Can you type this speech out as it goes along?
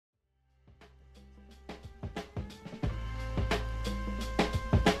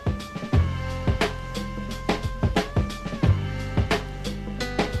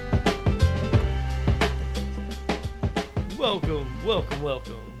Welcome.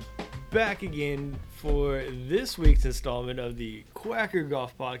 Back again for this week's installment of the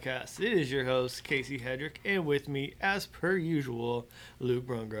QuackerGolf podcast. It is your host, Casey Hedrick, and with me, as per usual, Luke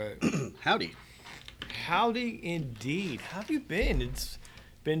Brungrove. Howdy. Howdy indeed. How have you been? It's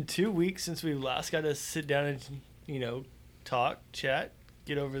been 2 weeks since we last got to sit down and, talk, chat,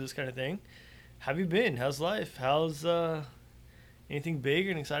 get over this kind of thing. How have you been? How's life? How's anything big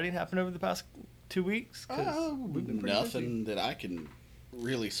and exciting happened over the past 2 weeks? We've been nothing busy that I can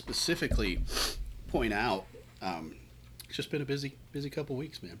really specifically point out. It's just been a busy couple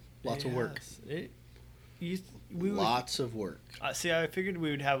weeks, man. Lots of work. Lots of work. See, I figured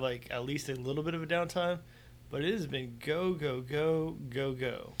we would have at least a little bit of a downtime, but it has been go.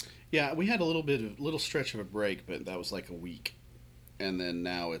 Yeah, we had a little stretch of a break, but that was like a week. And then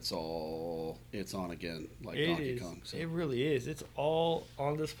now it's on again, like Donkey Kong. So. It really is. It's all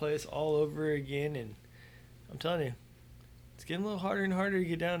on this place all over again, and I'm telling you, it's getting a little harder and harder to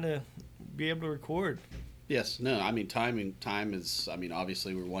get down to be able to record. Yes. No, I mean, time is,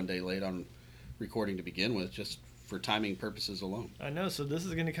 obviously we're 1 day late on recording to begin with, just for timing purposes alone. I know. So this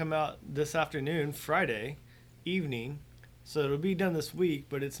is going to come out this afternoon, Friday evening. So it'll be done this week,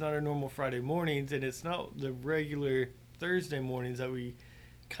 but it's not our normal Friday mornings, and it's not the regular Thursday mornings that we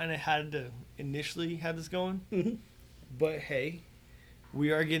kind of had to initially have this going. Mm-hmm. But hey,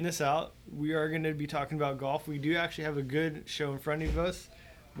 we are getting this out. We are going to be talking about golf. We do actually have a good show in front of us.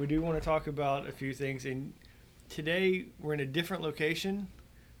 We do want to talk about a few things, and today we're in a different location,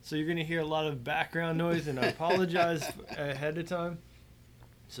 so you're going to hear a lot of background noise, and I apologize ahead of time.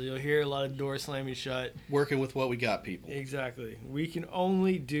 So you'll hear a lot of doors slamming shut. Working with what we got, people. Exactly. We can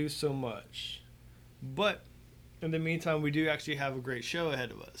only do so much. But in the meantime, we do actually have a great show ahead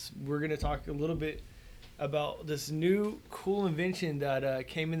of us. We're going to talk a little bit about this new cool invention that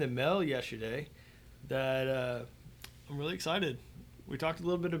came in the mail yesterday that I'm really excited. We talked a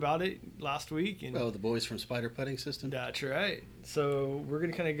little bit about it last week. And the boys from Spider Putting System? That's right. So we're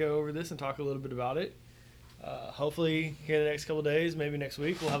going to kind of go over this and talk a little bit about it. Hopefully here in the next couple of days, maybe next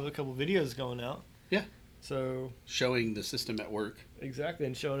week, we'll have a couple videos going out. Yeah. So showing the system at work. Exactly,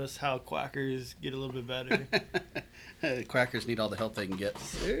 and showing us how quackers get a little bit better. Quackers need all the help they can get.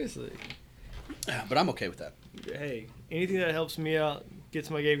 Seriously. But I'm okay with that. Hey, anything that helps me out,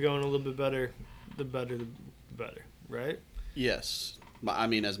 gets my game going a little bit better, the better, right? Yes.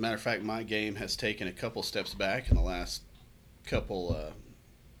 As a matter of fact, my game has taken a couple steps back in the last couple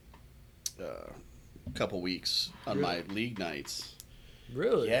weeks on my league nights.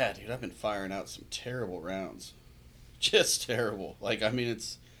 Really? Yeah, dude, I've been firing out some terrible rounds. Just terrible.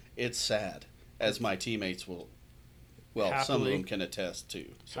 It's sad, as my teammates will. Well, happily, some of them can attest to.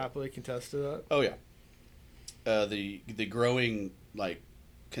 So. Happily contest to that. Oh yeah. The growing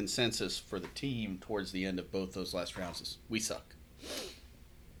consensus for the team towards the end of both those last rounds is we suck.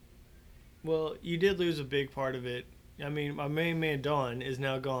 Well, you did lose a big part of it. My main man Don is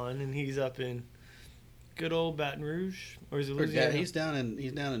now gone, and he's up in good old Baton Rouge, or is it Louisiana? Yeah, he's down in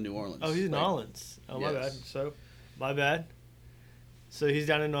New Orleans. Oh, he's in New Orleans. Oh, yes. My bad. So, my bad. So he's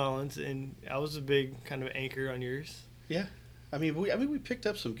down in New Orleans, and I was a big kind of anchor on yours. Yeah, we picked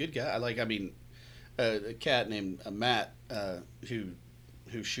up some good guys. A cat named Matt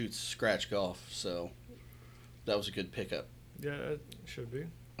who shoots scratch golf. So that was a good pickup. Yeah, it should be.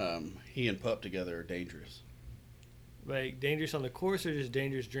 He and Pup together are dangerous. Dangerous on the course or just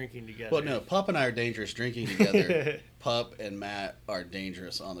dangerous drinking together? Well, no, Pup and I are dangerous drinking together. Pup and Matt are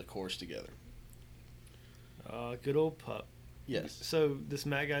dangerous on the course together. Good old Pup. Yes. So this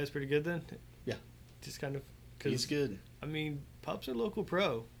Matt guy is pretty good then? Yeah. Just kind of... He's good. Pup's a local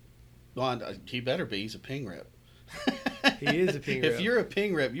pro. Well, he better be. He's a ping rep. He is a ping rep. If you're a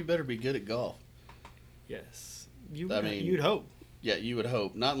ping rep, you better be good at golf. Yes. You'd hope. Yeah, you would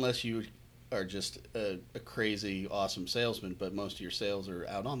hope. Not unless you are just a crazy, awesome salesman, but most of your sales are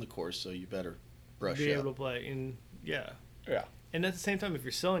out on the course, so you better brush up. Be able to play. And Yeah. And at the same time, if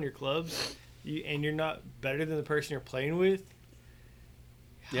you're selling your clubs and you're not better than the person you're playing with,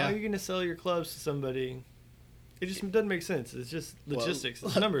 how are you going to sell your clubs to somebody? It just doesn't make sense. It's just logistics.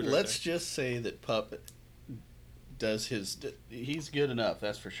 It's numbers. Let's just say that Pup does he's good enough,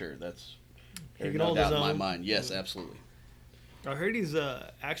 that's for sure. There's no doubt in my mind. Yes, absolutely. I heard he's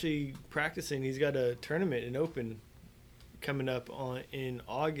actually practicing. He's got a tournament, an Open, coming up in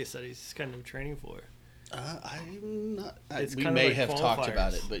August that he's kind of training for. I'm not. We kind may of have talked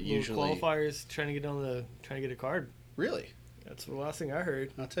about it, but usually qualifiers trying to get a card. Really? That's the last thing I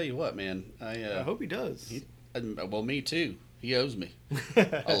heard. I'll tell you what, man. I hope he does. Well, me too. He owes me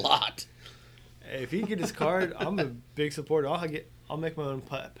a lot. Hey, if he can get his card, I'm a big supporter. I'll make my own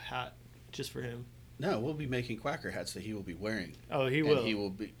hat just for him. No, we'll be making Quacker hats that he will be wearing. Oh, he And will. he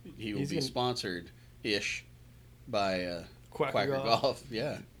will be Gonna... sponsored-ish by Quacker Golf.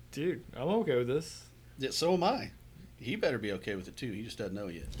 Yeah. Dude, I'm okay with this. Yeah, so am I. He better be okay with it too. He just doesn't know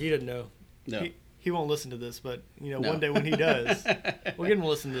yet. He doesn't know. No. He won't listen to this, but No. one day when he does, we'll get him to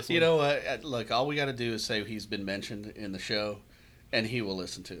listen to this one. You know what? Look, all we got to do is say he's been mentioned in the show, and he will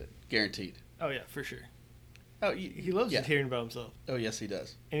listen to it, guaranteed. Oh yeah, for sure. Oh, he loves just hearing about himself. Oh yes, he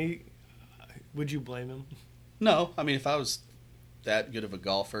does. And would you blame him? No, I mean if I was that good of a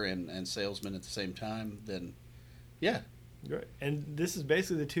golfer and salesman at the same time, then yeah. Right. And this is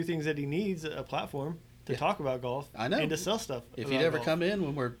basically the two things that he needs: a platform to talk about golf, I know, and to sell stuff. If he'd ever come in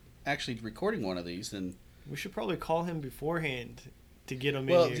when we're actually recording one of these, then we should probably call him beforehand to get him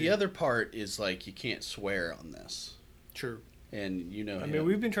in. Well, here. the other part is like you can't swear on this. True. And you know, I mean,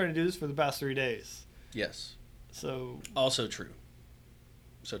 we've been trying to do this for the past 3 days. Yes. So also true.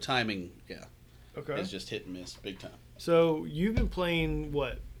 So timing, yeah. Okay. Is just hit and miss, big time. So you've been playing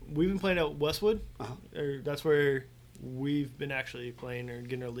what? We've been playing at Westwood. Or that's where we've been actually playing or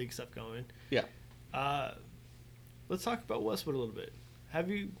getting our league stuff going. Yeah. Let's talk about Westwood a little bit. How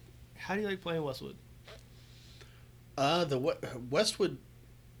do you like playing Westwood? The Westwood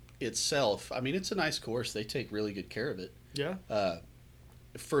itself, I mean, it's a nice course. They take really good care of it. Yeah.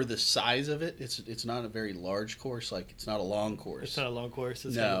 For the size of it, it's not a very large course. Like, it's not a long course. It's not a long course.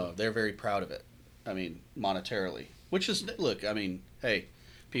 No, they're very proud of it. I mean, monetarily. Which is, look, I mean, hey,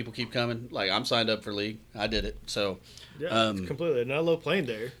 people keep coming. Like, I'm signed up for league. I did it. So, yeah, completely. And I love playing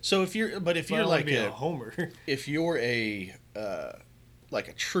there. So if you're like a homer, if you're a like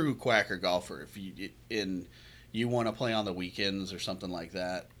a true Quacker golfer, if you want to play on the weekends or something like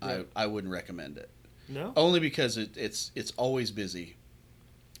that, yeah. I wouldn't recommend it. No, only because it's always busy,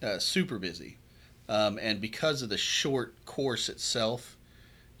 super busy, and because of the short course itself,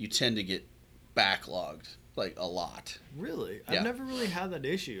 you tend to get backlogged like a lot. Really? Yeah. I've never really had that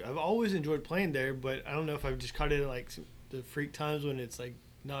issue. I've always enjoyed playing there, but I don't know if I've just caught it at like the freak times when it's like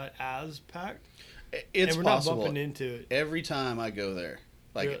not as packed. It's and we're possible. Not bumping into it. Every time I go there,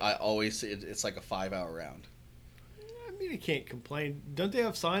 like really? I always, it's like a 5-hour round. I mean, I can't complain. Don't they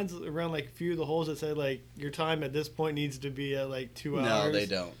have signs around like a few of the holes that say like your time at this point needs to be at like 2 hours? No, they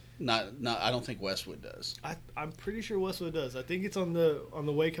don't. Not. I don't think Westwood does. I'm pretty sure Westwood does. I think it's on the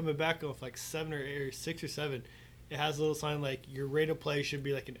way coming back off like 7 or 6 or 7. It has a little sign like your rate of play should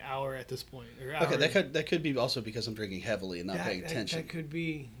be like an hour at this point. Or hour. Okay, that could be also because I'm drinking heavily and not paying attention. That could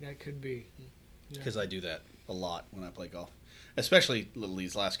be. Because I do that a lot when I play golf, especially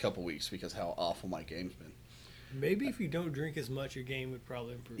these last couple weeks because how awful my game's been. Maybe if you don't drink as much, your game would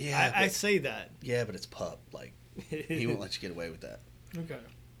probably improve. Yeah, I say that. Yeah, but it's pup. Like he won't let you get away with that. Okay.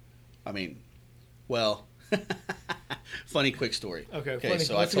 I mean, well, funny quick story. Okay.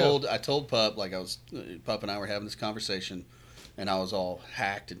 So I told Pup, like Pup and I were having this conversation, and I was all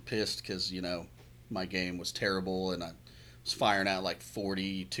hacked and pissed because my game was terrible and I was firing out like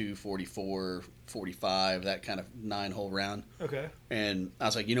 42, 44, 45, that kind of 9-hole round. Okay. And I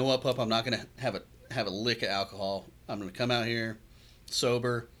was like, you know what, Pup, I'm not gonna have a lick of alcohol. I'm gonna come out here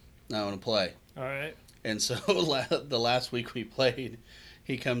sober. And I'm gonna play. All right. And so the last week we played,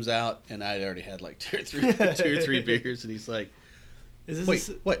 he comes out and I'd already had like two or three beers, and he's like, "Wait,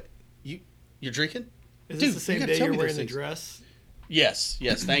 what? You're drinking? Is this the same day you're wearing the dress?" Yes.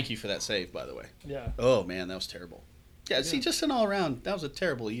 Thank you for that save, by the way. Yeah. Oh man, that was terrible. Yeah. See, just an all around, that was a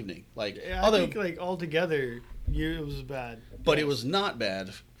terrible evening. Like, yeah, I think like altogether, it was bad. But it was not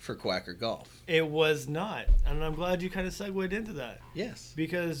bad for QuackerGolf. It was not, and I'm glad you kind of segued into that. Yes.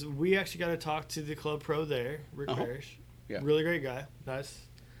 Because we actually got to talk to the club pro there, Rick Parrish. Yeah. Really great guy. Nice.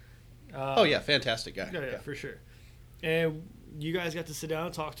 Oh yeah, fantastic guy. Yeah, for sure. And you guys got to sit down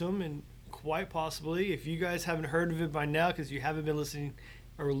and talk to him, and quite possibly, if you guys haven't heard of it by now because you haven't been listening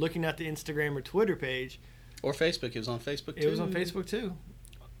or looking at the Instagram or Twitter page. Or Facebook. It was on Facebook too. It was on Facebook too.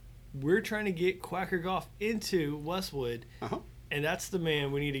 We're trying to get QuackerGolf into Westwood, and that's the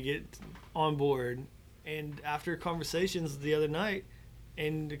man we need to get on board. And after conversations the other night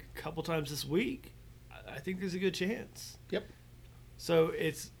and a couple times this week, I think there's a good chance. Yep. So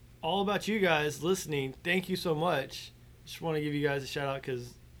it's all about you guys listening. Thank you so much. Just want to give you guys a shout out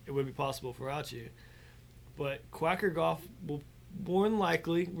because it wouldn't be possible without you. But QuackerGolf will more than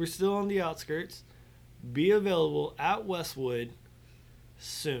likely, we're still on the outskirts, be available at Westwood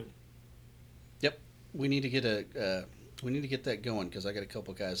soon. Yep. We need to get that going because I got a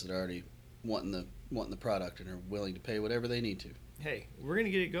couple guys that are already wanting the product and are willing to pay whatever they need to. Hey, we're gonna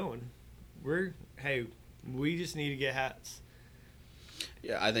get it going. We just need to get hats.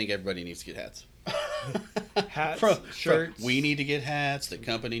 Yeah, I think everybody needs to get hats. Hats, shirts. We need to get hats. The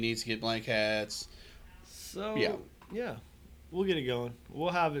company needs to get blank hats. So, Yeah. yeah, we'll get it going.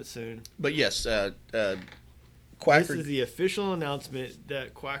 We'll have it soon. But yes, This is the official announcement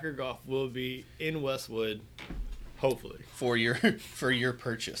that Quacker Golf will be in Westwood, hopefully. for your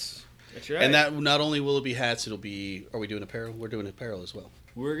purchase. That's right. And that not only will it be hats, it'll be. Are we doing apparel? We're doing apparel as well.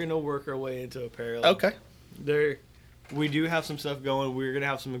 We're gonna work our way into apparel. Okay. We do have some stuff going. We're gonna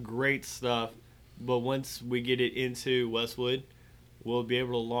have some great stuff, but once we get it into Westwood, we'll be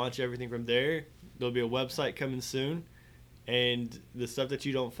able to launch everything from there. There'll be a website coming soon, and the stuff that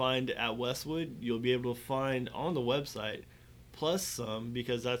you don't find at Westwood, you'll be able to find on the website, plus some,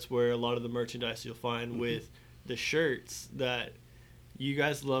 because that's where a lot of the merchandise you'll find with the shirts that you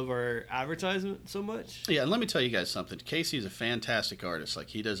guys love our advertisement so much. Yeah, and let me tell you guys something. Casey is a fantastic artist. Like,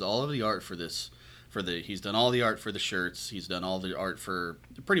 he does all of the art for this. He's done all the art for the shirts. He's done all the art for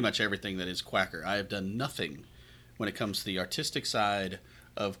pretty much everything that is Quacker. I have done nothing when it comes to the artistic side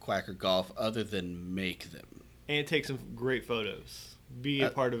of Quacker Golf other than make them. And take some great photos. Be a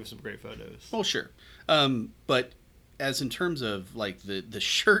part of some great photos. Well, sure. But as in terms of like the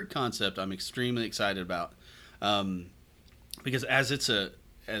shirt concept, I'm extremely excited about. Because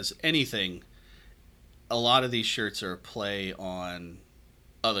as anything, a lot of these shirts are a play on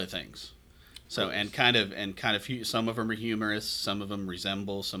other things. So and kind of some of them are humorous, some of them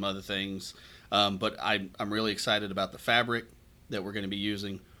resemble some other things. But I'm really excited about the fabric that we're going to be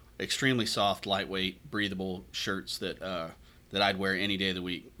using. Extremely soft, lightweight, breathable shirts that I'd wear any day of the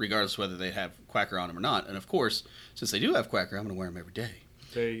week, regardless of whether they have Quacker on them or not. And of course, since they do have Quacker, I'm going to wear them every day.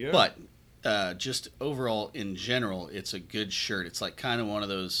 There you go. But just overall, in general, it's a good shirt. It's like kind of one of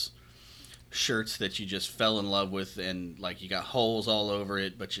those shirts that you just fell in love with, and like you got holes all over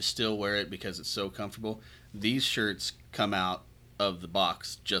it, but you still wear it because it's so comfortable. These shirts come out of the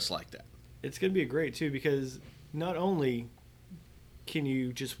box just like that. It's going to be great, too, because not only can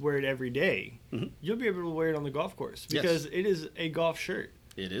you just wear it every day, you'll be able to wear it on the golf course because it is a golf shirt.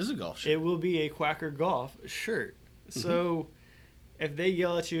 It is a golf shirt. It will be a Quacker Golf shirt. So if they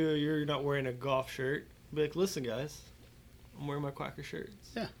yell at you, you're not wearing a golf shirt, be like, listen, guys, I'm wearing my Quacker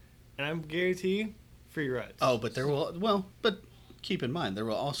shirts. Yeah. And I'm guarantee you free rides. Oh, but but keep in mind, there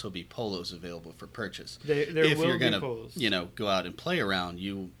will also be polos available for purchase. There if will you're be gonna, polos. go out and play around,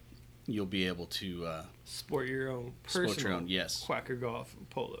 you'll be able to sport your own personal yes. Quacker Golf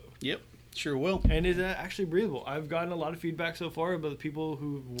polo. Yep, sure will. And it's actually breathable. I've gotten a lot of feedback so far about the people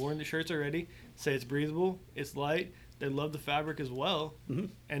who've worn the shirts already. Say it's breathable, it's light. They love the fabric as well.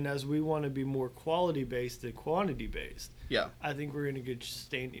 And as we want to be more quality-based than quantity-based, I think we're in a good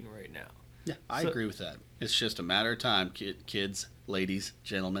standing right now. Yeah, I agree with that. It's just a matter of time, kids, ladies,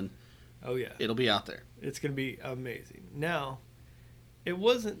 gentlemen. Oh, yeah. It'll be out there. It's going to be amazing. Now, that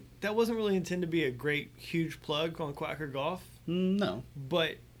wasn't really intended to be a great, huge plug on Quacker Golf. No.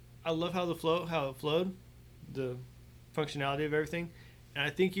 But I love how it flowed, the functionality of everything. And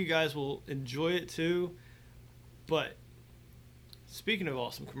I think you guys will enjoy it too. But speaking of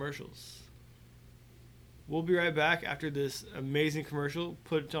awesome commercials, we'll be right back after this amazing commercial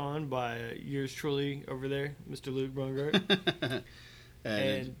put on by yours truly over there, Mr. Luke Brungart.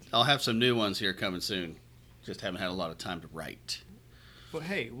 and I'll have some new ones here coming soon. Just haven't had a lot of time to write. But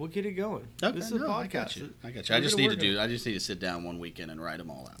hey, we'll get it going. Okay, this is a podcast. I got you. I just need to sit down one weekend and write them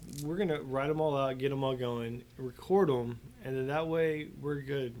all out. We're gonna write them all out, get them all going, record them, and then that way we're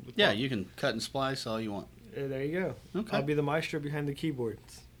good. Yeah, you can cut and splice all you want. There you go. Okay. I'll be the maestro behind the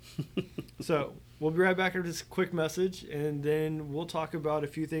keyboards. So we'll be right back after this quick message, and then we'll talk about a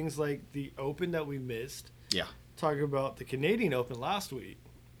few things like the Open that we missed. Yeah. Talk about the Canadian Open last week.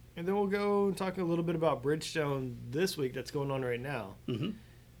 And then we'll go and talk a little bit about Bridgestone this week that's going on right now.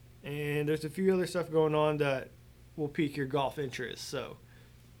 And there's a few other stuff going on that will pique your golf interest. So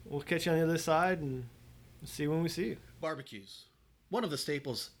we'll catch you on the other side and see when we see you. Barbecues. One of the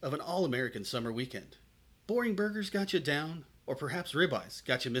staples of an all-American summer weekend. Boring burgers got you down, or perhaps ribeyes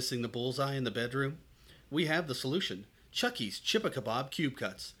got you missing the bullseye in the bedroom? We have the solution. Chucky's Chippa Kebab Cube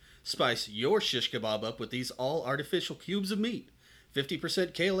Cuts. Spice your shish kebab up with these all-artificial cubes of meat.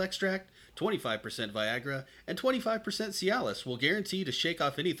 50% kale extract, 25% Viagra, and 25% Cialis will guarantee to shake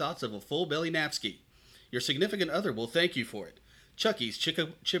off any thoughts of a full-belly napski. Your significant other will thank you for it. Chucky's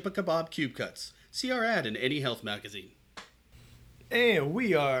Chippa Kebab Cube Cuts. See our ad in any health magazine. And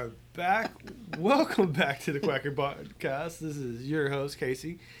we are back. Welcome back to the Quacker Podcast. This is your host,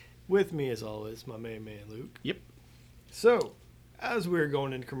 Casey. With me, as always, my main man, Luke. Yep. So, as we were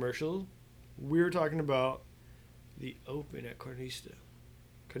going into commercial, we were talking about the Open at Carnoustie.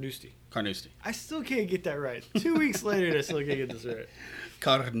 I still can't get that right. 2 weeks later, and I still can't get this right.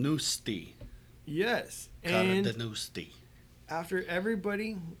 Carnoustie. Yes. And Carnoustie. after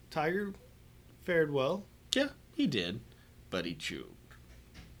everybody, Tiger fared well. He did, but he choked.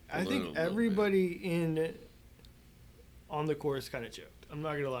 I think everybody on the course kind of choked. I'm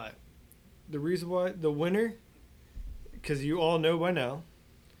not gonna lie. The reason why the winner, because you all know by now,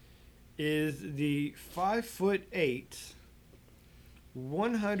 is the 5'8",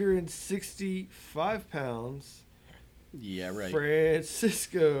 165 pounds. Yeah, right.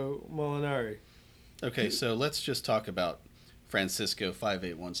 Francisco Molinari. Okay, so let's just talk about Francisco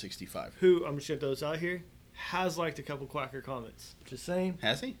 5'8", 165. Who, I'm just going to throw this out here, has liked a couple Quacker comments. Just saying.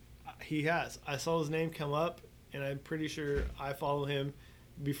 Has he? He has. I saw his name come up, and I'm pretty sure I follow him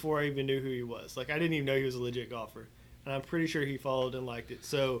before I even knew who he was. Like, I didn't even know he was a legit golfer. And I'm pretty sure he followed and liked it.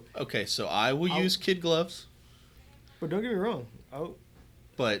 So okay, so I will use kid gloves. But don't get me wrong.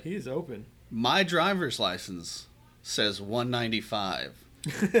 But he's open. My driver's license says 195.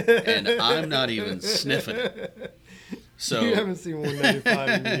 And I'm not even sniffing it. So you haven't seen 195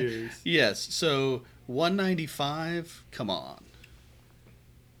 in years. Yes, so 195, come on.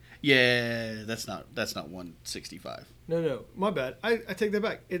 Yeah, that's not 165. No, my bad. I take that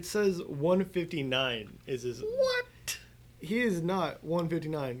back. It says 159 is his. What? He is not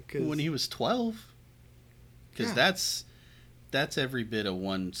 159 cause when he was 12. Because that's every bit of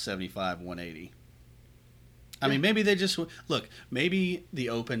 175, 180. I mean, maybe they just look. Maybe the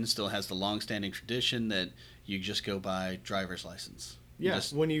Open still has the long-standing tradition that you just go by driver's license.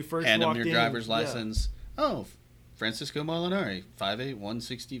 Yes, when you first hand walked them your in, driver's license. Oh, Francisco Molinari, 5'8",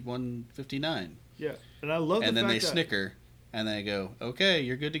 160, 159. Yeah, and I love. And then they snicker, and they go, "Okay,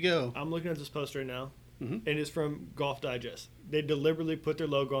 you're good to go." I'm looking at this post right now, and it's from Golf Digest. They deliberately put their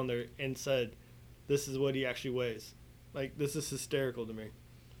logo on there and said, "This is what he actually weighs." Like, this is hysterical to me.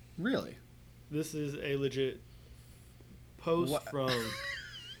 Really? This is a legit post from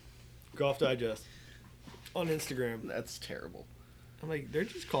Golf Digest on Instagram. That's terrible. I'm like, they're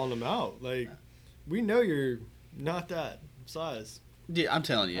just calling him out. Like, we know you're not that size. Yeah, I'm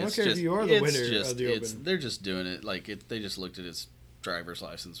telling you. I don't care if you are the winner of the Open. They're just doing it. Like, they just looked at his driver's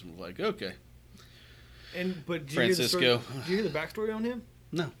license and were like, okay. But do Francisco. you hear the backstory on him?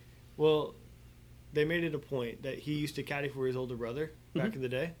 No. Well, they made it a point that he used to caddy for his older brother back in the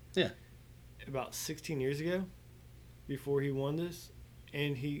day. Yeah. About 16 years ago, before he won this,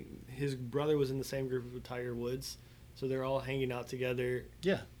 and his brother was in the same group with Tiger Woods, so they're all hanging out together.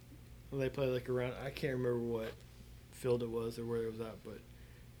 Yeah. And they play like around. I can't remember what field it was or where it was at, but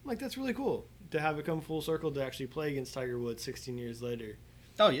I'm like, that's really cool to have it come full circle to actually play against Tiger Woods 16 years later.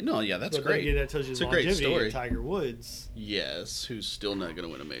 Oh, yeah, that's but great. Yeah, that tells you the longevity of Tiger Woods. Yes, who's still not going to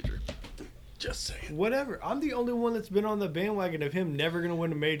win a major. Just saying. Whatever. I'm the only one that's been on the bandwagon of him never going to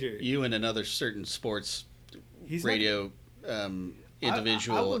win a major. You and another certain sports radio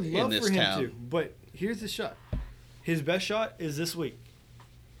individual I would love in this for him town. to, but here's the shot. His best shot is this week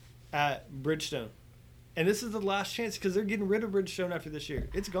at Bridgestone. And this is the last chance because they're getting rid of Bridgestone after this year.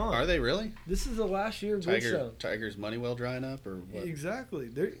 It's gone. Are they really? This is the last year of Bridgestone. Tiger's money well drying up, or what? Exactly.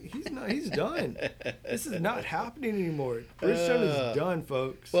 He's done. This is not happening anymore. Bridgestone is done,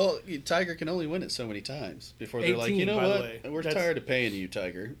 folks. Well, Tiger can only win it so many times before they're like, you know what? We're tired of paying you,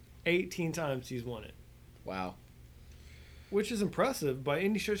 Tiger. 18 times he's won it. Wow. Which is impressive by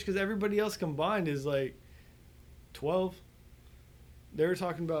any stretch because everybody else combined is like 12. They were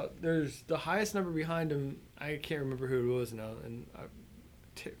talking about there's the highest number behind him. I can't remember who it was now, and I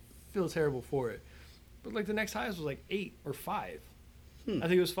feel terrible for it. But like the next highest was like 8 or 5. I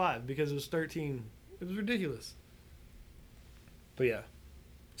think it was 5 because it was 13. It was ridiculous. But yeah,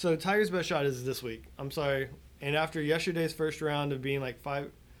 so Tiger's best shot is this week. I'm sorry. And after yesterday's first round of being like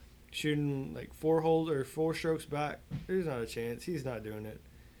shooting like 4 strokes back, there's not a chance. He's not doing it.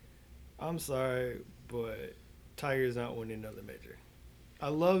 I'm sorry, but Tiger's not winning another major. I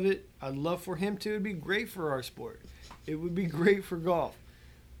love it. I'd love for him to. It'd be great for our sport. It would be great for golf.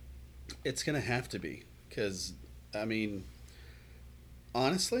 It's going to have to be because, I mean,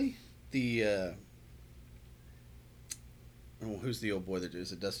 honestly, who's the old boy that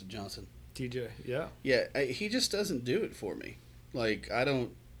is it? Dustin Johnson? TJ, yeah. Yeah, he just doesn't do it for me. Like, I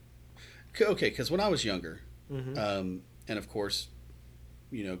don't... Okay, because when I was younger, and of course,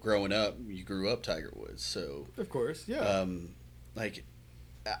 growing up, you grew up Tiger Woods, so... Of course, yeah. Like,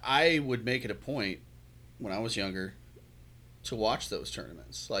 I would make it a point when I was younger to watch those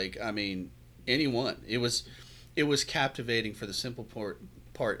tournaments. Like, I mean, anyone. It was captivating for the simple part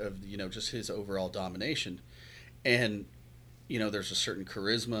of, just his overall domination. And, there's a certain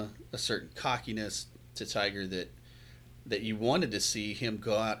charisma, a certain cockiness to Tiger that you wanted to see him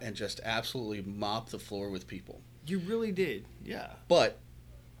go out and just absolutely mop the floor with people. You really did, yeah. But,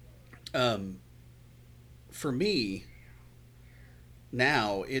 for me...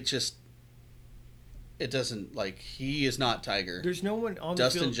 Now, It doesn't, like, he is not Tiger. There's no one on the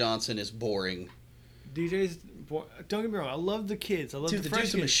Dustin field. Johnson is boring. DJ's. Don't get me wrong. I love the kids. I love Dude, the the fresh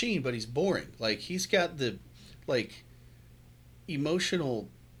dude's a kids. machine, but he's boring. Like, he's got the, like, emotional,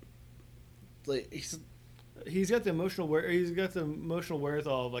 like, He's got the emotional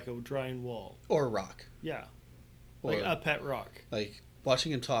wherewithal of like a drying wall. or a rock. Yeah, like Or, a pet rock. like,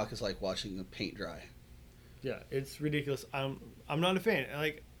 watching him talk is like watching him paint dry. Yeah, it's ridiculous. I'm not a fan.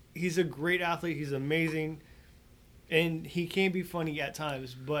 Like, he's a great athlete. He's amazing, and he can be funny at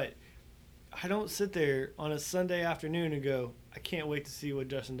times. But I don't sit there on a Sunday afternoon and go, I can't wait to see what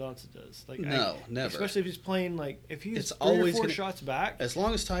Justin Johnson does. Like, No, never. Especially if he's playing like if he's It's 3 always or 4 gonna- shots back. As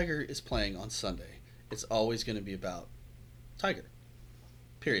long as Tiger is playing on Sunday, it's always going to be about Tiger.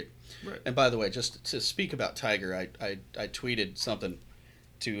 Period. Right. And by the way, just to speak about Tiger, I tweeted something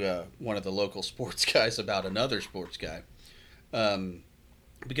to one of the local sports guys about another sports guy.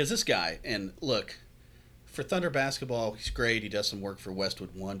 Because this guy, and look, for Thunder basketball, he's great. He does some work for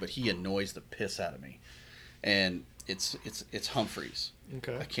Westwood One, but he annoys the piss out of me. And it's Humphreys.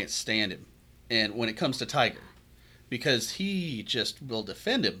 Okay. I can't stand him. And when it comes to Tiger, because he just will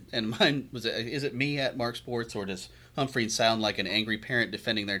defend him. And mine was, is it me at Mark Sports, or does Humphreys sound like an angry parent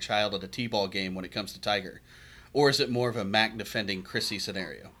defending their child at a t-ball game when it comes to Tiger? Or is it more of a Mac defending Chrissy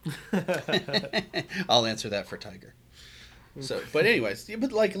scenario? I'll answer that for Tiger. So, but anyways,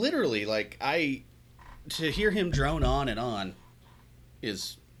 but like literally, like to hear him drone on and on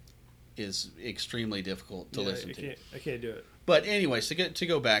is extremely difficult to listen to. I can't do it. But anyways, to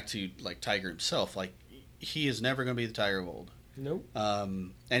go back to like Tiger himself, like he is never going to be the Tiger of old. Nope.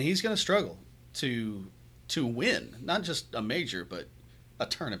 And he's going to struggle to win, not just a major, but a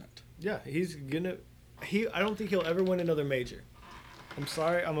tournament. Yeah, he's gonna. I don't think he'll ever win another major. I'm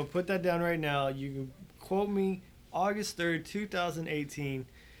sorry. I'm gonna put that down right now. You can quote me August 3rd, 2018.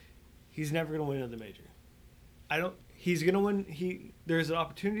 He's never gonna win another major. He's gonna win. There's an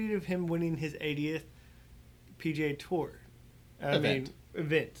opportunity of him winning his 80th PGA Tour. Event,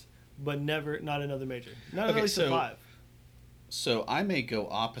 but not another major. Not Okay, at least so- a 5. So I may go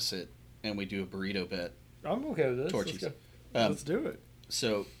opposite, and we do a burrito bet. I'm okay with this. Torchies. Let's do it.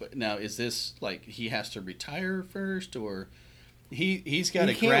 So but now, is this like he has to retire first, or he's got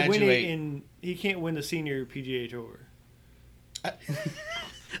to He can't win graduate? it he can't win the senior PGA Tour.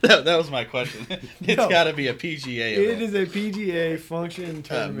 that was my question. It's No. got to be a PGA It event. is a PGA function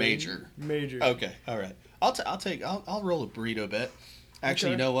tournament. Major. Major. All right. I'll roll a burrito bet.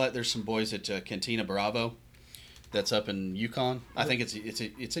 Actually, Okay. You know what? There's some boys at Cantina Bravo. That's up in Yukon. I think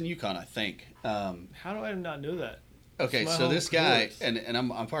it's in Yukon. I think. How do I not know that? Okay, It's my so home this guy course. and I'm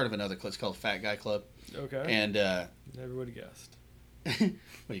part of another club. It's called Fat Guy Club. Okay. And Never would have guessed. what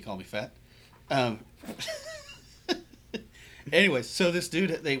do you call me, fat? Anyways, so this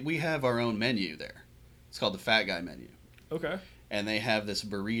dude, we have our own menu there. It's called the Fat Guy menu, Okay. and they have this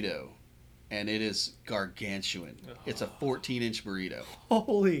burrito, and it is gargantuan. It's a 14-inch burrito.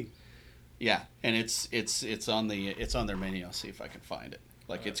 Holy. Yeah, and it's on their menu. I'll see if I can find it.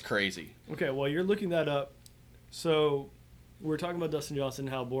 Like, it's crazy. Okay, well, you're looking that up. So, we're talking about Dustin Johnson,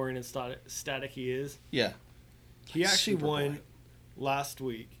 how boring and static he is. Yeah. He actually Super won boring. last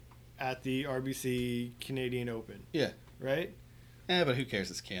week at the RBC Canadian Open, Yeah. right? But who cares?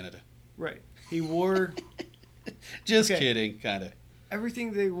 It's Canada. Right. He wore Just Okay. kidding, kind of.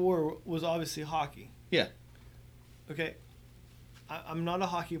 everything they wore was obviously hockey. Yeah. Okay. I'm not a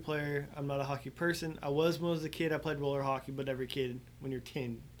hockey player. I'm not a hockey person. I was when I was a kid. I played roller hockey, but every kid, when you're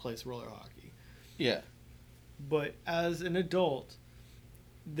 10, plays roller hockey. Yeah. But as an adult,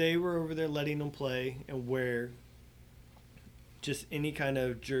 they were over there letting them play and wear just any kind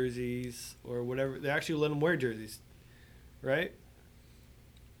of jerseys or whatever. They actually let them wear jerseys, right?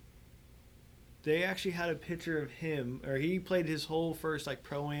 They actually had a picture of him, or he played his whole first like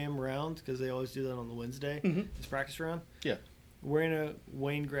pro-am round, because they always do that on the Wednesday, his practice round. Yeah. Wearing a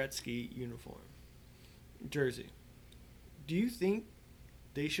Wayne Gretzky uniform, jersey. Do you think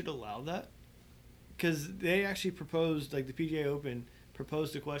they should allow that? Because they actually proposed, like the PGA Open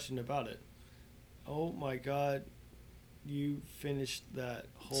proposed a question about it. Oh my God, you finished that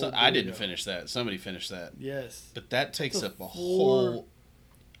whole. So I didn't burrito. finish that. Somebody finished that. Yes. But that takes It's a up a whole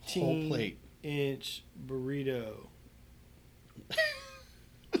 14 plate. inch burrito.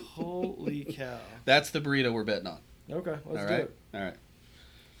 Holy cow. That's the burrito we're betting on. Okay, let's All do right. it. All right.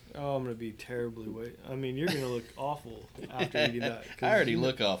 Oh, I'm gonna be terribly weight. I mean, you're gonna look awful after eating that. 'cause I already you know,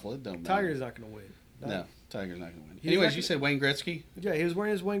 look awful. It don't matter. Tiger's not gonna win. No, Tiger's not going to win. He's Anyways, not you gonna- said Wayne Gretzky? Yeah, he was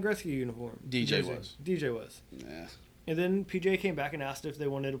wearing his Wayne Gretzky uniform. DJ jersey. was. DJ was. Yeah. And then PJ came back and asked if they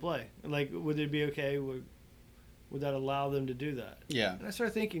wanted to play. Like, would it be okay? Would that allow them to do that? Yeah. And I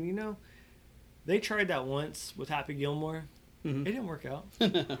started thinking, They tried that once with Happy Gilmore. Mhm. It didn't work out.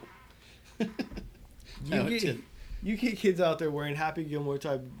 No, it you didn't. get kids out there wearing Happy Gilmore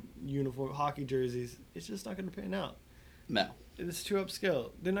type uniform hockey jerseys. It's just not going to pan out. No. It's too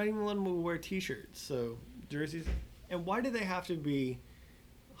upscale. They're not even letting them wear T-shirts, so jerseys. And why do they have to be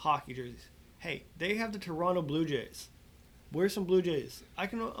hockey jerseys? Hey, they have the Toronto Blue Jays. Wear some Blue Jays.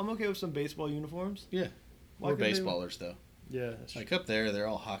 I'm okay with some baseball uniforms. Yeah. Why We're couldn't they- baseballers, though. Yeah, that's Like up there, they're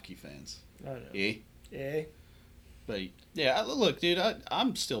all hockey fans. I know. Yeah. Yeah. But yeah, look, dude,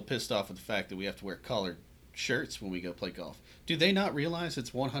 I'm still pissed off at the fact that we have to wear collared shirts when we go play golf. Do they not realize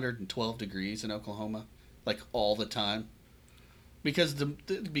it's 112 degrees in Oklahoma, like all the time? Because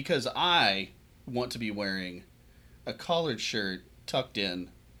because I want to be wearing a collared shirt tucked in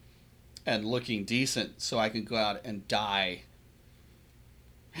and looking decent, so I can go out and die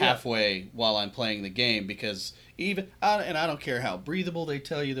halfway while I'm playing the game, because and I don't care how breathable they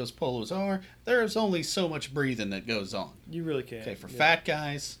tell you those polos are, there's only so much breathing that goes on. You really can't. Okay, for fat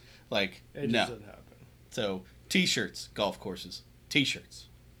guys, like, It just no. doesn't happen. So, T-shirts, golf courses, T-shirts.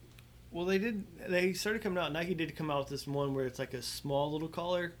 Well, they started coming out. Nike did come out with this one where it's like a small little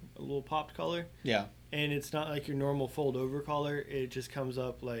collar, a little popped collar. Yeah. And it's not like your normal fold over collar. It just comes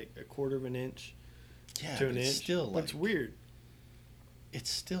up like a quarter of an inch Yeah, to an but inch. it's still But like, it's weird. it's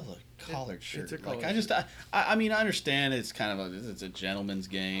still a collared shirt. it's a Like, collared I mean, I understand it's kind of it's a gentleman's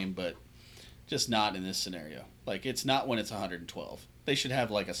game, but just not in this scenario. Like, it's not when it's 112. They should have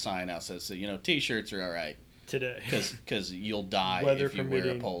like a sign out that says, T-shirts are all right. Today. Because you'll die Weather if you wear a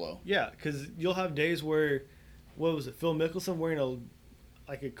permitting. polo. Yeah, because you'll have days where, what was it, Phil Mickelson wearing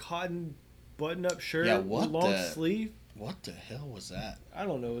a cotton button-up shirt, Yeah, what long the- sleeve. What the hell was that? I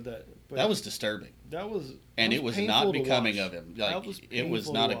don't know what that. But That was disturbing. And it was not painful to becoming watch. of him. That Like, was it was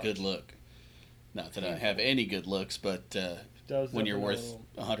painful not to a good watch. look. Not that I have any good looks, but That was when you're definitely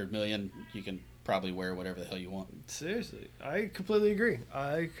worth $100 million, you can probably wear whatever the hell you want. Seriously, I completely agree.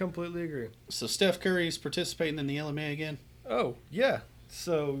 So Steph Curry's participating in the LMA again? Oh yeah.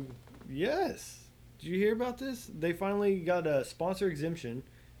 So yes, did you hear about this? They finally got a sponsor exemption,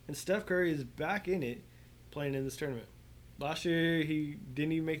 and Steph Curry is back in it, playing in this tournament. Last year he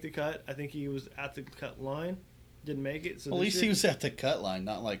didn't even make the cut. I think he was at the cut line, didn't make it. So Well, at this least he was at the cut line,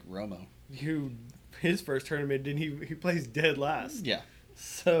 not like Romo. his first tournament didn't he plays dead last. Yeah.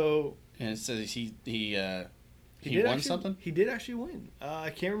 So And it says he did won actually, something? He did actually win.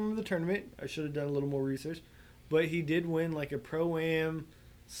 I can't remember the tournament. I should have done a little more research, but he did win like a pro-am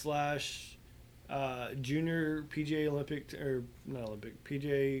 / junior PGA Olympic or not Olympic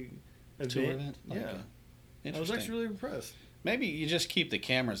PGA event. Tour event? Yeah, Okay. I was Interesting. actually really impressed. Maybe you just keep the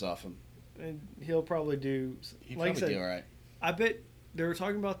cameras off him. And he'll probably do. He'd Like I probably said, do all right. I bet they were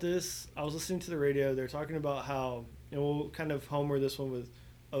talking about this. I was listening to the radio. They're talking about how, and we'll kind of homer this one with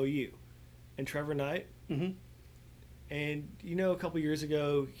OU and Trevor Knight. Mm-hmm. And a couple years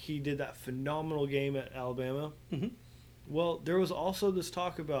ago, he did that phenomenal game at Alabama. Mm-hmm. Well, there was also this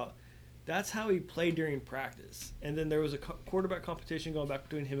talk about that's how he played during practice. And then there was a quarterback competition going back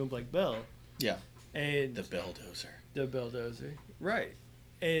between him and Blake Bell. Yeah. And The Belldozer. the Belldozer. Right.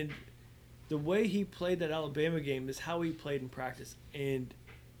 And the way he played that Alabama game is how he played in practice. And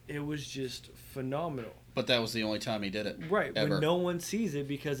it was just phenomenal. But that was the only time he did it. Right, Ever. when no one sees it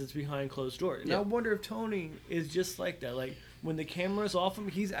because it's behind closed doors. And Yeah. I wonder if Tony is just like that. Like, when the camera's off him,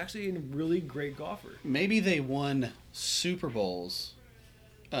 he's actually a really great golfer. Maybe they won Super Bowls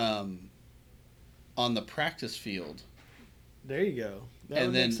on the practice field. There you go. That And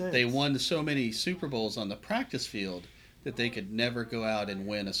would then make sense. they won so many Super Bowls on the practice field that they could never go out and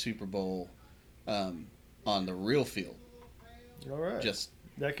win a Super Bowl on the real field. All right.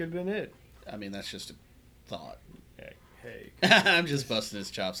 That could have been it. I mean, that's just a thought. Hey. I'm just busting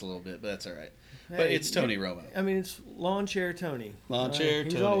his chops a little bit, but that's all right. But Hey, it's Tony Romo. I mean, it's lawn chair Tony. Lawn chair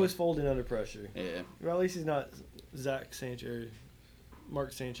He's Tony. always folding under pressure. Yeah. Well, at least he's not Zach Sanchez,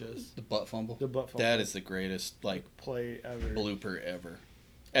 Mark Sanchez. The butt fumble. The butt fumble. That is the greatest Play ever. blooper ever.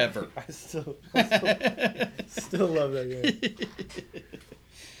 Ever. I still love that game.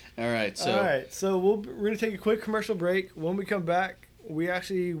 All right. So we're going to take a quick commercial break. When we come back, we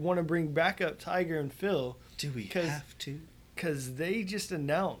actually want to bring back up Tiger and Phil. Do we 'Cause- have to? Because they just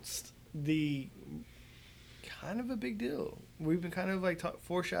announced the kind of a big deal. We've been kind of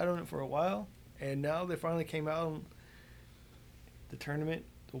foreshadowing it for a while, and now they finally came out on the tournament,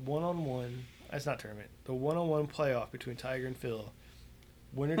 the one-on-one. It's not tournament. The one-on-one playoff between Tiger and Phil.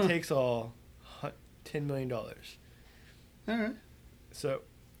 Winner takes all, $10 million. All right. So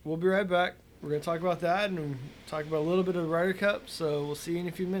we'll be right back. We're going to talk about that and talk about a little bit of the Ryder Cup. So we'll see you in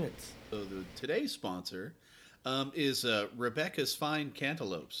a few minutes. So today's sponsor is Rebecca's Fine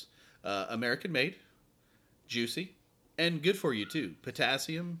Cantaloupes. American made, juicy, and good for you too.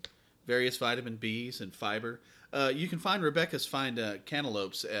 Potassium, various vitamin Bs and fiber. You can find Rebecca's fine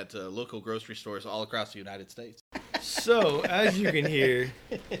cantaloupes at local grocery stores all across the United States. So, as you can hear,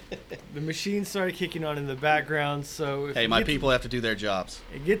 the machine started kicking on in the background. So, if Hey, my people have to do their jobs.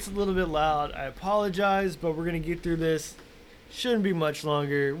 it gets a little bit loud. I apologize, but we're going to get through this. Shouldn't be much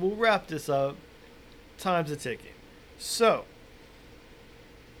longer. We'll wrap this up. Time's a ticking. So,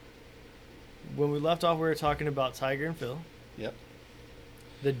 when we left off, we were talking about Tiger and Phil. Yep.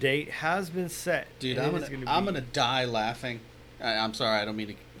 The date has been set. Dude, and I'm gonna die laughing. I'm sorry, I don't mean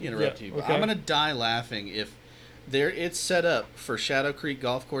to interrupt you, but okay. I'm gonna die laughing if it's set up for Shadow Creek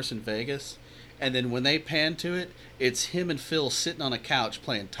Golf Course in Vegas, and then when they pan to it, it's him and Phil sitting on a couch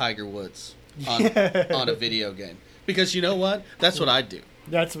playing Tiger Woods on a video game. Because you know what? That's what I'd do.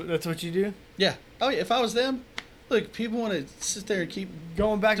 That's what you do? Yeah. Oh yeah. If I was them, look, people want to sit there and keep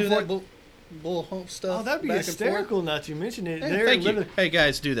Going back and doing forth. that bull stuff. Oh, that'd be back and hysterical forth. now that you mention it. Hey, thank you. Hey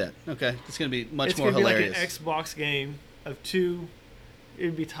guys, do that. Okay, it's gonna be much more hilarious. It's gonna be like an Xbox game of two.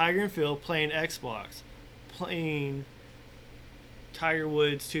 It'd be Tiger and Phil playing Xbox, playing Tiger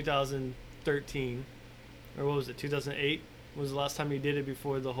Woods 2013, or what was it? 2008 was the last time he did it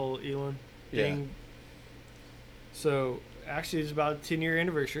before the whole Elon thing. Yeah. So actually, it's about a 10-year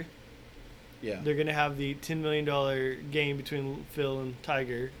anniversary. Yeah. They're gonna have the $10 million game between Phil and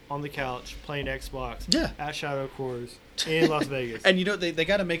Tiger on the couch playing Xbox. Yeah. At Shadow Course in Las Vegas. And you know they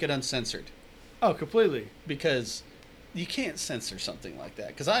got to make it uncensored. Oh, completely. Because you can't censor something like that.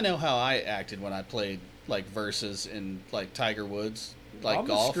 Because I know how I acted when I played like versus in like Tiger Woods, like I'm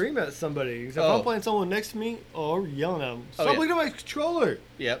golf. gonna scream at somebody. If Oh. I'm playing someone next to me, or yelling at them. Stop yeah. looking at my controller.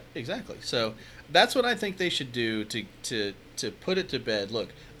 Yep, exactly. So that's what I think they should do to put it to bed. Look,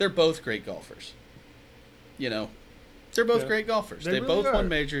 they're both great golfers. You know, they're both Yeah. great golfers. They They really both are. won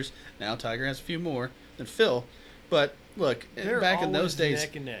majors. Now Tiger has a few more than Phil. But look, They're back in those always days,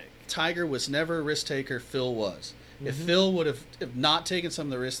 neck and neck. Tiger was never a risk taker. Phil was. If Mhm. Phil would have not taken some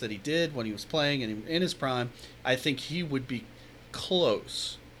of the risks that he did when he was playing and in his prime, I think he would be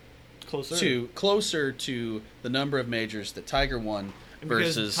closer to the number of majors that Tiger won And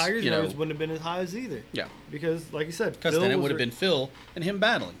because versus Tiger's numbers wouldn't have been as high as either. Yeah. Because, like you said, Because then it would have been Phil and him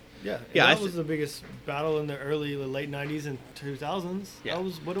battling. Yeah, Yeah, that was the biggest battle in the late 90s and 2000s. Yeah. That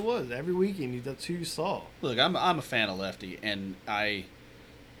was what it was. Every weekend, that's who you saw. Look, I'm a fan of Lefty, and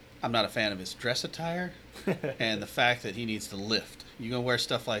I'm not a fan of his dress attire and the fact that he needs to lift. You're going to wear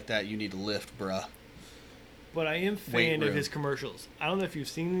stuff like that, you need to lift, bruh. But I am Weight fan of room. his commercials. I don't know if you've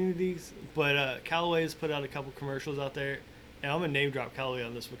seen any of these, but Callaway has put out a couple commercials out there. And I'm going to name drop Callaway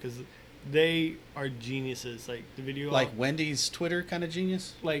on this because they are geniuses. Like the video, Like Wendy's Twitter kind of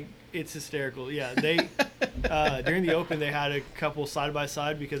genius? like it's hysterical. Yeah, they during the Open they had a couple side by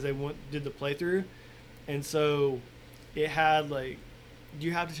side because they did the playthrough, and so it had like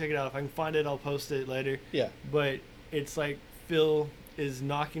you have to check it out. If I can find it, I'll post it later. Yeah. But it's like Phil is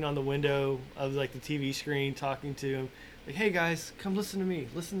knocking on the window of like the TV screen, talking to him, like, "Hey guys, come listen to me.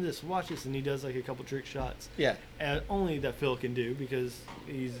 Listen to this. Watch this." And he does like a couple trick shots. Yeah. And only that Phil can do because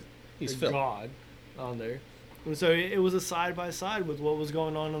he's a Phil. god on there. And so it was a side by side with what was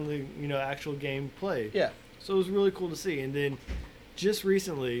going on the actual game play. Yeah. So it was really cool to see. And then just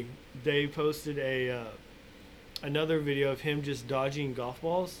recently they posted another video of him just dodging golf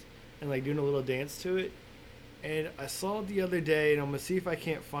balls and like doing a little dance to it. And I saw it the other day, and I'm gonna see if I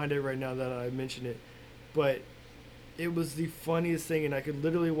can't find it right now that I mentioned it. But it was the funniest thing, and I could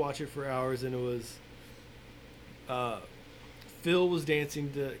literally watch it for hours. And it was Phil was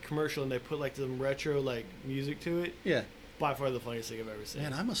dancing the commercial, and they put like some retro like music to it. Yeah. By far the funniest thing I've ever seen.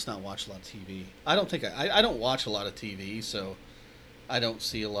 Man, I must not watch a lot of TV. I don't think I don't watch a lot of TV, so I don't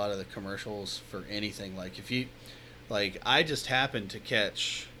see a lot of the commercials for anything. Like if you, like I just happened to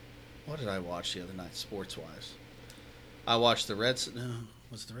catch, what did I watch the other night sports wise? I watched the Red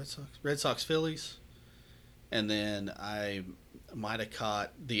Sox Phillies, and then I might have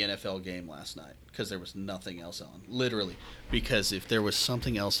caught the NFL game last night because there was nothing else on. Literally, because if there was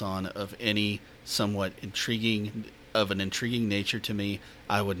something else on of any somewhat intriguing nature to me,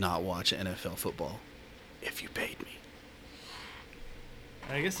 I would not watch NFL football if you paid me.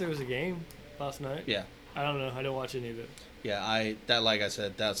 I guess there was a game last night. Yeah. I don't know. I didn't watch any of it. Yeah, like I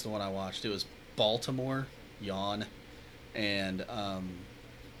said, that's the one I watched. It was Baltimore, yawn, and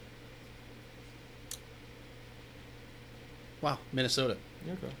Minnesota,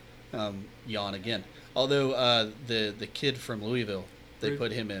 Okay. yawn again. Although the kid from Louisville, they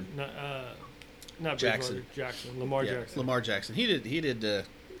put him in. Not Jackson. Jackson. Lamar Jackson. Lamar Jackson. He was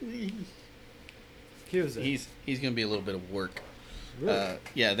He was there. he's going to be a little bit of work Really?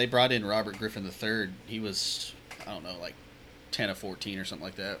 Yeah, they brought in Robert Griffin III. He was, I don't know, like 10 of 14 or something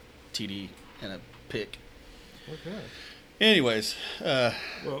like that. TD and a pick. Okay. Anyways.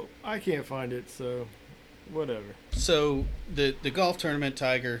 Well, I can't find it, so whatever. So the golf tournament,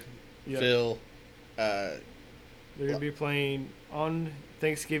 Tiger, Yep. Phil. They're going to be playing on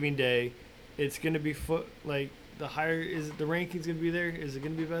Thanksgiving Day. It's going to be the rankings going to be there? Is it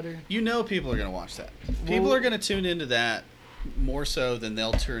going to be better? You know people are going to watch that. People are going to tune into that more so than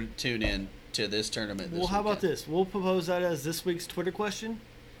they'll tune in to this tournament. Well, how about this? We'll propose that as this week's Twitter question.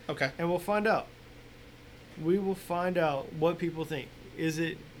 Okay. And we'll find out. We will find out what people think. Is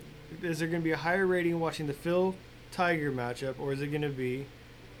there going to be a higher rating watching the Phil Tiger matchup, or is it going to be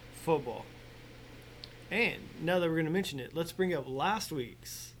football? And now that we're going to mention it, let's bring up last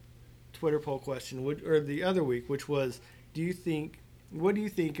week's Twitter poll question, or the other week, which was, what do you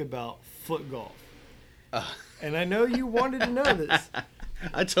think about foot golf? And I know you wanted to know this.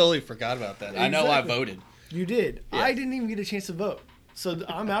 I totally forgot about that. Exactly. I know I voted. You did. Yeah. I didn't even get a chance to vote, so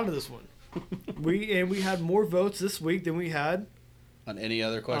I'm out of this one. We had more votes this week than we had on any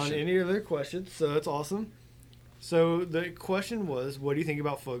other question. So that's awesome. So the question was, what do you think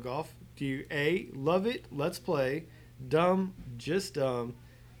about foot golf? Do you A, love it, let's play, dumb, just dumb,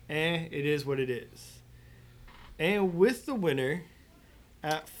 and it is what it is? And with the winner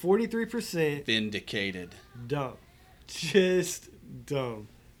at 43%, vindicated, dumb, just dumb,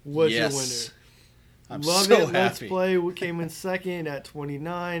 was your winner. I'm love so it, happy. let's play came in second at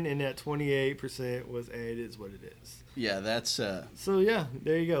 29, and at 28% was and it is what it is. Yeah, that's So yeah,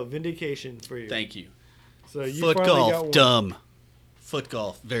 there you go, vindication for you. Thank you. So you foot finally golf, got one. dumb. Foot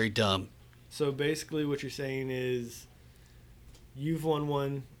golf, very dumb. So basically, what you're saying is, you've won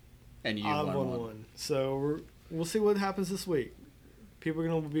one, and you I've won one. So we'll see what happens this week. People are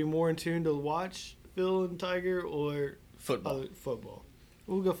going to be more in tune to watch Phil and Tiger or football. Football.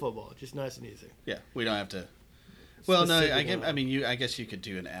 We'll go football, just nice and easy. Yeah, we don't have to. Well, no, Specific I guess you could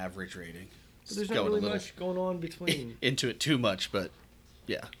do an average rating. But there's not really much going on between. Into it too much, but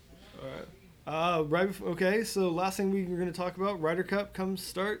yeah. All right. Okay, so last thing we're going to talk about, Ryder Cup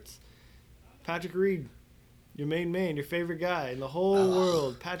starts. Patrick Reed, your main man, your favorite guy in the whole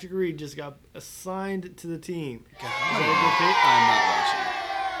world. Patrick Reed just got assigned to the team. God, I'm not watching it.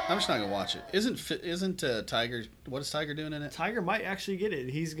 I'm just not going to watch it. Isn't Tiger, what is Tiger doing in it? Tiger might actually get it.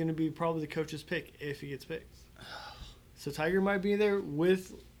 He's going to be probably the coach's pick if he gets picked. So Tiger might be there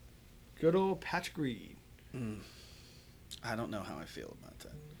with good old Patrick Reed. I don't know how I feel about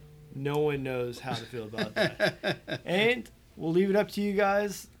that. No one knows how to feel about that. And we'll leave it up to you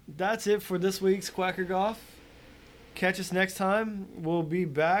guys. That's it for this week's Quacker Golf. Catch us next time. We'll be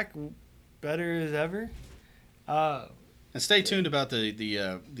back better as ever. And stay tuned about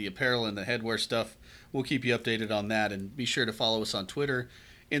the apparel and the headwear stuff. We'll keep you updated on that. And be sure to follow us on Twitter,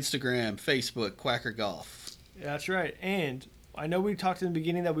 Instagram, Facebook, Quacker Golf. Yeah, that's right. And I know we talked in the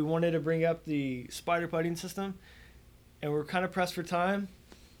beginning that we wanted to bring up the spider putting system. And we're kind of pressed for time.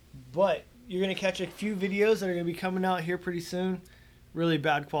 But you're going to catch a few videos that are going to be coming out here pretty soon. Really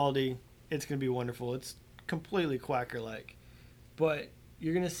bad quality. It's going to be wonderful. It's completely Quacker-like. But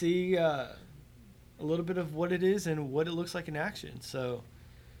you're going to see a little bit of what it is and what it looks like in action. So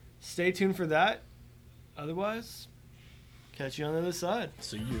stay tuned for that. Otherwise, catch you on the other side.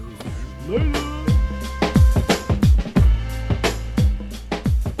 See you Later.